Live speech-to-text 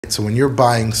So when you're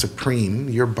buying Supreme,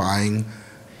 you're buying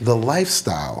the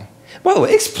lifestyle. By the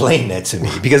way, explain that to me,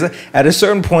 because at a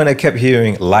certain point I kept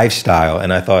hearing lifestyle,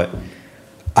 and I thought,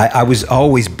 I was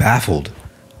always baffled.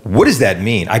 What does that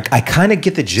mean? I kind of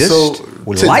get the gist. So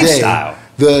with today, lifestyle.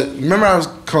 Remember I was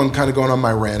kind of going on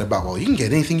my rant about, well, you can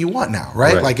get anything you want now,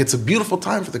 right? Like it's a beautiful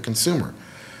time for the consumer.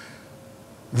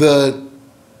 The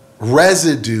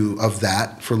residue of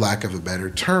that, for lack of a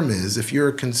better term, is if you're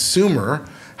a consumer,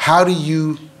 how do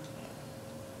you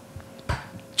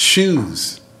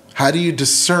choose? How do you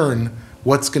discern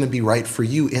what's going to be right for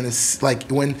you? In a, like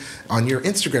when on your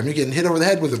Instagram you're getting hit over the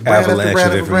head with a brand after brand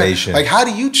after brand. Like how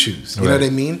do you choose? You know what I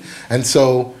mean? And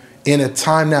so in a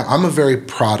time now, I'm a very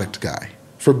product guy,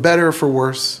 for better or for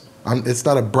worse. It's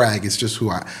not a brag. It's just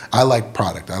who I like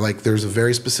product. I like, there's a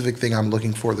very specific thing I'm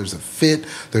looking for. There's a fit.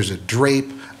 There's a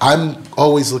drape. I'm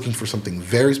always looking for something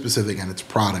very specific, and it's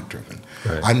product driven.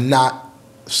 Right. I'm not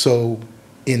so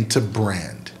into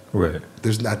brand. Right.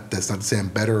 That's not to say I'm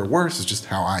better or worse. It's just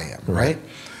how I am, right?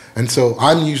 And so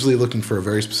I'm usually looking for a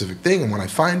very specific thing, and when I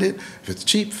find it, if it's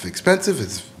cheap, if it's expensive, if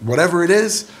it's whatever it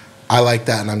is, I like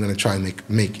that, and I'm going to try and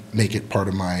make it part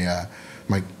of my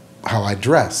my how I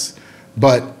dress.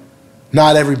 But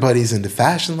not everybody's into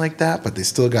fashion like that, but they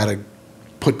still got to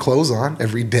put clothes on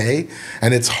every day,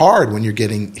 and it's hard when you're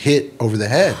getting hit over the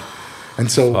head. And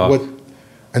so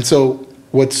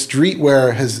what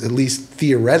streetwear has at least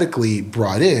theoretically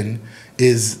brought in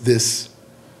is this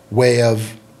way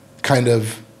of kind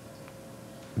of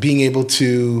being able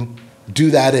to do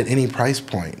that at any price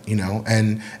point, you know,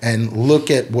 and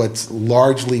look at what's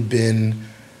largely been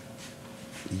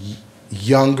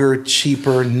younger,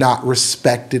 cheaper, not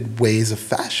respected ways of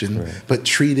fashion, but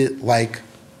treat it like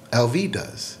LV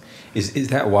does. Is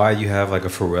that why you have like a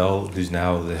Pharrell who's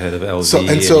now the head of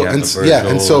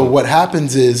LV? So what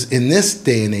happens is in this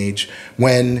day and age,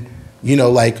 when, you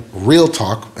know, like real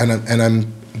talk, and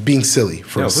I'm being silly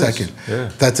for a second.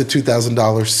 Yeah. That's a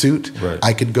 $2,000 suit. Right.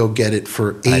 I could go get it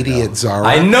for $80 at Zara.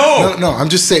 I know. No, I'm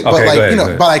just saying, but like, you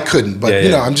know, but I couldn't. But you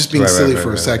know, I'm just being silly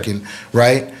for a second,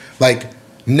 right? Like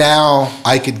now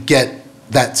I could get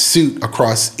that suit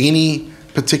across any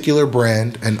particular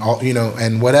brand and all, you know,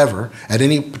 and whatever at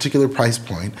any particular price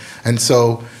point. And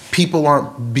so people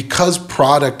aren't, because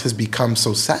product has become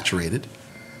so saturated,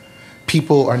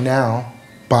 people are now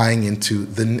buying into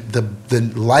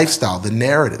the lifestyle, the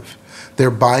narrative. They're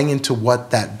buying into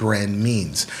what that brand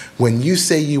means. When you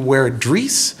say you wear a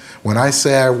dress, when I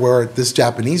say I wear this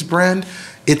Japanese brand,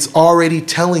 it's already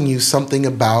telling you something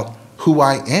about who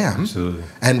I am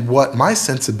and what my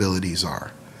sensibilities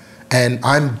are. And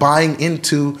I'm buying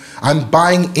into,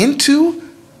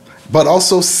 but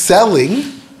also selling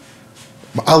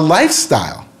a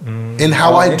lifestyle in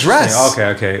how I dress.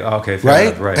 Okay.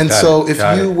 Right? Right. And so if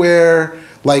you wear,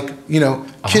 like, you know,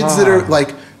 kids that are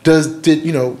like,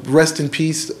 you know, rest in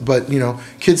peace, but, you know,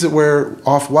 kids that wear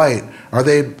off-white,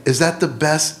 is that the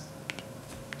best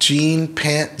jean,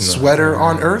 pant, sweater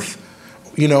on earth?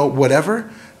 You know, whatever.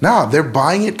 No, they're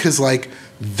buying it because, like,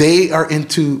 they are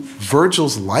into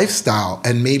Virgil's lifestyle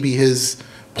and maybe his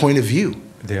point of view.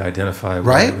 They identify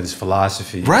with his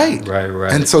philosophy. Right.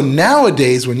 And so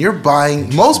nowadays, when you're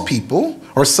buying, most people,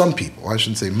 or some people, I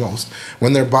shouldn't say most,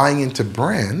 when they're buying into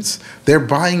brands, they're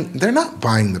not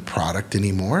buying the product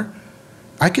anymore.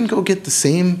 I can go get the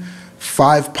same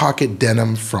 5-pocket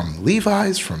denim from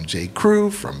Levi's, from J. Crew,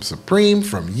 from Supreme,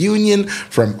 from Union,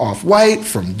 from Off-White,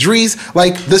 from Dries,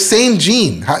 like the same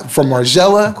jean from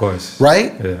Margiela. Of course.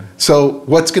 Right? Yeah. So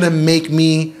what's going to make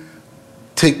me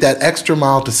take that extra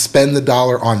mile to spend the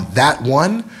dollar on that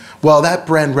one? Well, that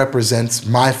brand represents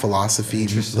my philosophy,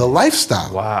 the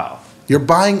lifestyle. Wow. You're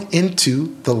buying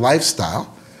into the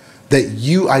lifestyle that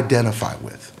you identify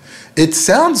with. It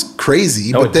sounds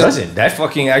crazy, but it doesn't. That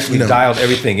fucking actually dialed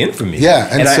everything in for me. Yeah,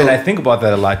 and I think about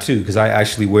that a lot too, because I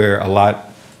actually wear a lot.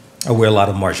 I wear a lot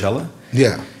of Margiela.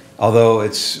 Yeah. Although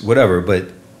it's whatever, but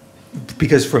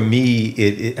because for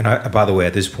me, by the way,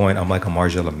 at this point, I'm like a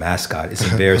Margiela mascot. It's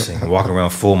embarrassing. I'm walking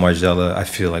around full Margiela. I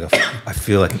feel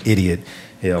like an idiot,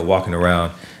 you know, walking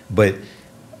around. But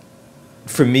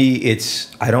for me,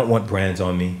 I don't want brands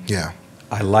on me. Yeah.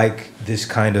 I like this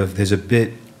kind of. There's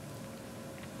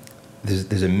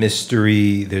a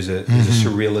mystery, there's a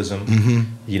surrealism,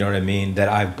 you know what I mean, that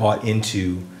I've bought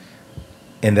into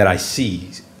and that I see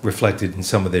reflected in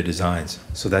some of their designs.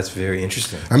 So that's very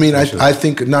interesting. I mean, I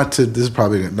think this is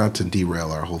probably not to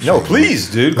derail our whole thing. No,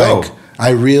 please, dude, go. I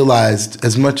realized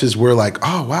as much as we're like,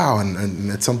 oh, wow,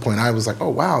 and at some point I was like, oh,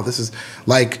 wow, this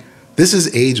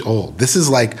is age old. This is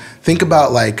like, think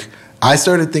about like, I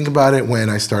started thinking about it when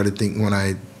I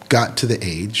got to the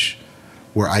age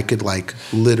where I could like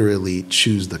literally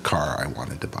choose the car I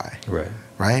wanted to buy.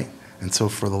 Right. And so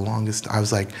for the longest, I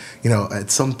was like,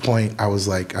 at some point I was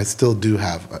like, I still do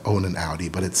own an Audi,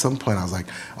 but at some point I was like,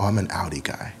 oh, I'm an Audi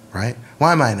guy, right?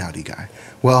 Why am I an Audi guy?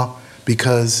 Well,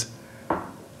 because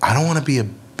I don't want to be a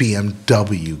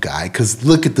BMW guy, because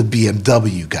look at the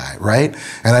BMW guy, right?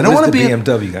 And I don't want to be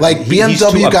BMW guy. Like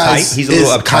BMW guys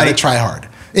is kind of try hard.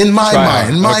 In my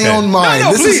mind, in my own mind.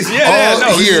 No, this please. is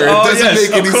all here. It doesn't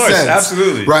make any sense.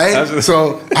 Absolutely. Right? Absolutely.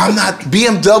 So I'm not,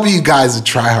 BMW guy is a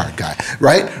try-hard guy,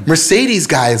 right? Mercedes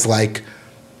guy is like,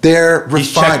 they're refined.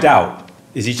 He's checked out.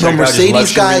 Is he checked out?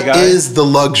 Mercedes guy is the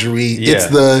luxury. Yeah. It's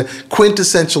the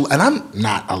quintessential, and I'm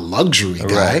not a luxury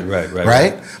guy.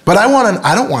 Right? But I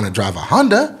don't want to drive a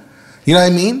Honda. You know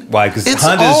what I mean? Why? Because it's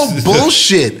all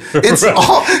bullshit. It's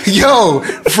all,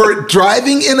 for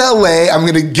driving in LA, I'm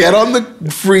going to get on the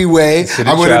freeway.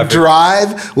 I'm going to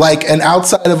drive like an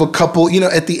outside of a couple,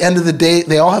 at the end of the day,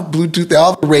 they all have Bluetooth, they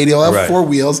all have a radio, they all have four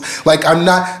wheels. Like I'm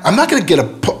not going to get a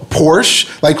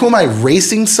Porsche. Like, who am I,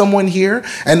 racing someone here?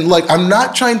 And like, I'm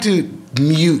not trying to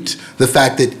mute the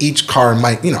fact that each car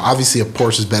might, obviously a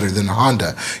Porsche is better than a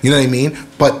Honda, you know what I mean?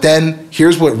 But then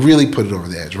here's what really put it over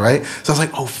the edge, right? So I was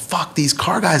like, oh fuck, these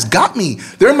car guys got me.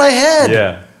 They're in my head.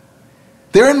 Yeah.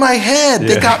 They're in my head. Yeah.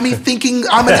 They got me thinking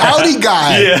I'm an Audi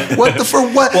guy. Yeah.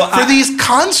 For these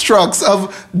constructs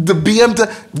of the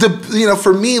BMW,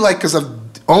 for me, like, because I've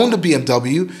owned a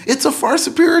BMW, it's a far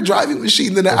superior driving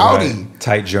machine than an Audi.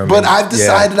 Tight German. But I've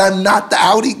decided I'm not the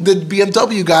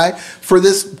BMW guy for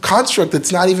this construct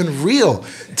that's not even real.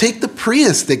 Take the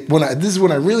Prius. This is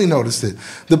when I really noticed it.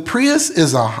 The Prius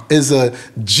is a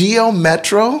Geo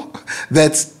Metro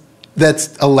that's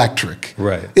electric.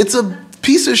 Right. It's a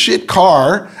piece of shit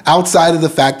car outside of the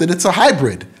fact that it's a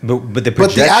hybrid. But the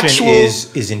projection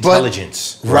is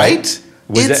intelligence, right?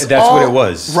 That's what it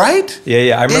was. Right?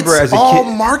 Yeah. I remember as a kid. It's all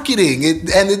marketing.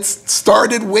 And it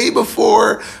started way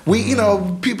before we,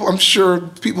 people, I'm sure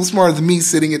people smarter than me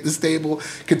sitting at this table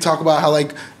could talk about how,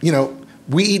 like,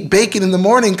 we eat bacon in the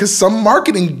morning because some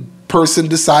marketing person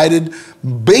decided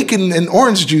bacon and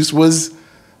orange juice was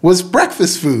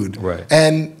breakfast food. Right.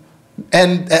 And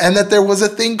that there was a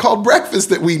thing called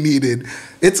breakfast that we needed.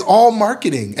 It's all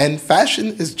marketing. And fashion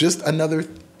is just another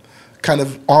kind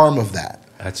of arm of that.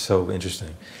 That's so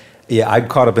interesting. Yeah, I'm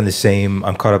caught up in the same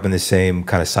kind of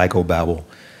psychobabble.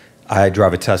 I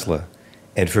drive a Tesla,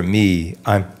 and for me,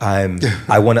 I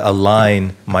want to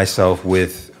align myself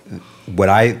with what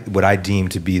I deem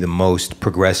to be the most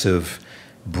progressive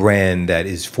brand that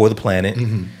is for the planet,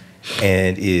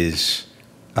 and is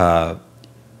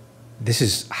this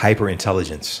is hyper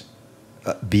intelligence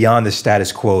beyond the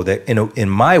status quo. That in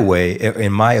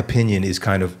my opinion, is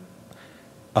kind of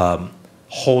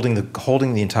holding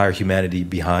the entire humanity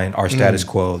behind our status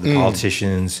quo, the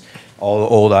politicians, all the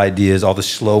old ideas, all the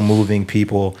slow-moving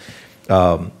people,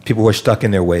 people who are stuck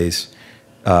in their ways.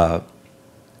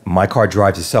 My car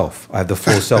drives itself. I have the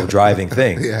full self-driving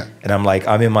thing. Yeah. And I'm like,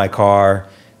 I'm in my car.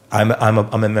 I'm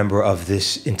a member of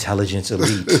this intelligence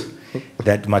elite.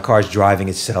 That my car is driving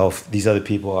itself. These other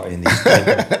people are in these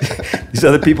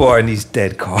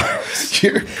dead cars.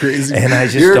 You're crazy. And I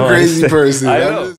just You're a crazy person. I know.